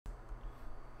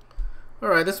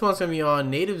Alright, this one's going to be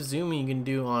on native zooming you can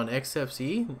do on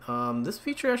XFCE. This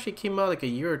feature actually came out like a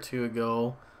year or two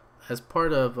ago as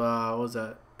part of, what was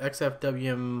that,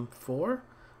 Xfwm4,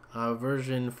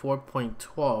 version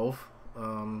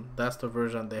 4.12. That's the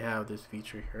version they have this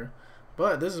feature here.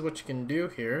 But this is what you can do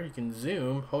here. You can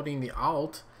zoom holding the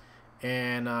Alt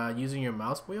and using your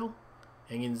mouse wheel.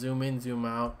 And you can zoom in, zoom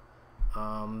out.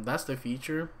 That's the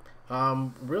feature.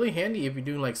 Really handy if you're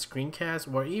doing like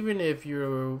screencasts, or even if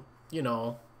you're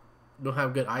don't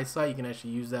have good eyesight, you can actually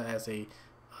use that as a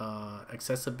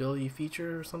accessibility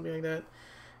feature or something like that.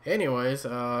 Anyways,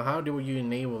 how do you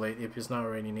enable it if it's not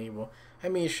already enabled? I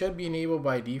mean, it should be enabled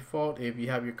by default if you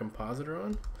have your compositor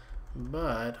on,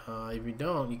 but if you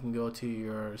don't, you can go to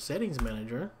your settings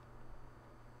manager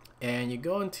and you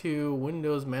go into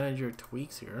Windows Manager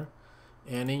tweaks here,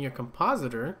 and in your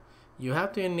compositor you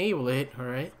have to enable it.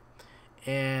 Alright,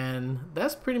 and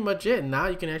that's pretty much it. Now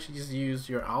you can actually just use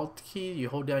your Alt key. You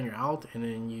hold down your Alt and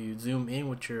then you zoom in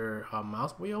with your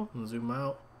mouse wheel and zoom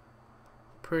out.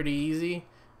 Pretty easy.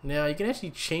 Now you can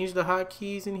actually change the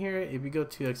hotkeys in here. If you go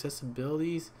to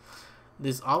accessibilities,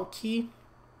 this Alt key,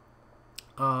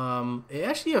 it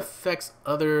actually affects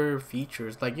other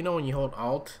features. Like, when you hold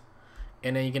Alt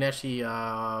and then you can actually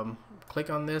click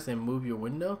on this and move your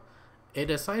window, it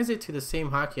assigns it to the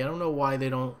same hotkey. I don't know why they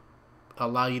don't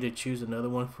allow you to choose another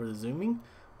one for the zooming,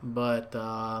 but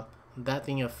that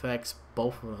thing affects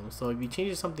both of them. So if you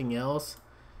change to something else,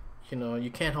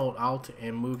 you can't hold Alt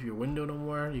and move your window no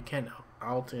more. You can't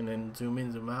Alt and then zoom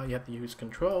in, zoom out. You have to use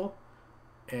Control,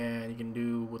 and you can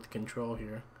do with Control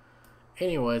here.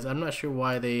 Anyways, I'm not sure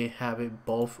why they have it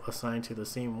both assigned to the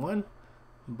same one,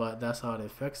 but that's how it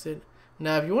affects it.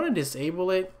 Now if you want to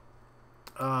disable it,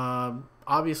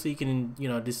 obviously you can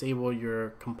disable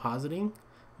your compositing,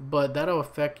 but that'll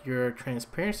affect your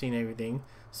transparency and everything.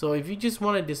 So if you just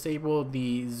want to disable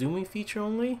the zooming feature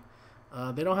only,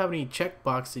 they don't have any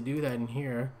checkbox to do that in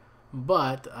here,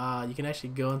 but you can actually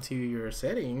go into your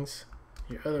settings,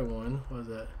 your other one, what was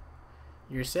that,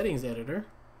 your settings editor,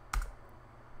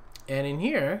 and in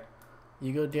here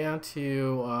you go down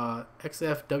to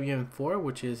Xfwm4,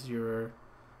 which is your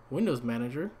Windows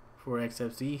manager for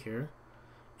XFCE here,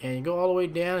 and you go all the way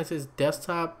down. It says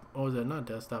desktop. Oh, is that not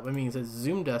desktop? I mean, it says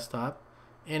zoom desktop.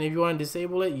 And if you want to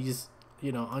disable it, you just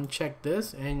uncheck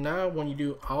this, and now when you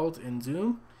do Alt and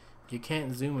zoom, you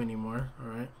can't zoom anymore. All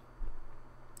right,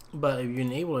 but if you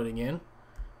enable it again,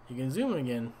 you can zoom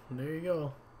again. There you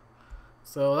go.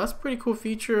 So that's a pretty cool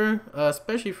feature,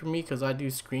 especially for me because I do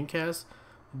screencasts.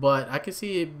 But I can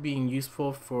see it being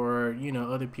useful for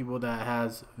other people that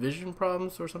has vision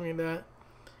problems or something like that.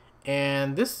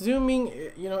 And this zooming,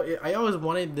 I always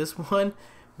wanted this one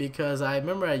because I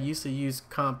remember I used to use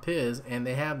Compiz, and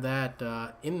they have that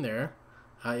in there.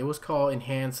 It was called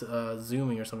enhanced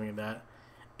zooming or something like that,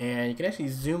 and you can actually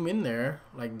zoom in there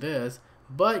like this.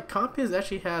 But Compiz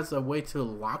actually has a way to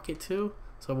lock it too.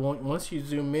 So once you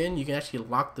zoom in, you can actually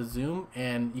lock the zoom,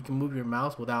 and you can move your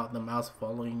mouse without the mouse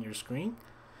following your screen.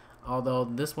 Although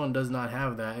this one does not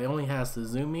have that. It only has the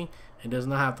zooming. It does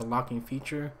not have the locking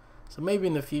feature. So maybe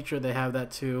in the future they have that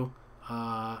too,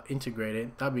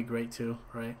 integrated. That'd be great too,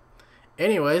 right?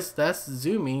 Anyways, that's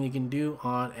zooming you can do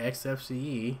on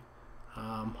XFCE.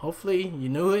 Hopefully you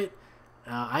knew it.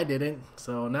 I didn't,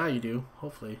 so now you do,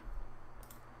 hopefully.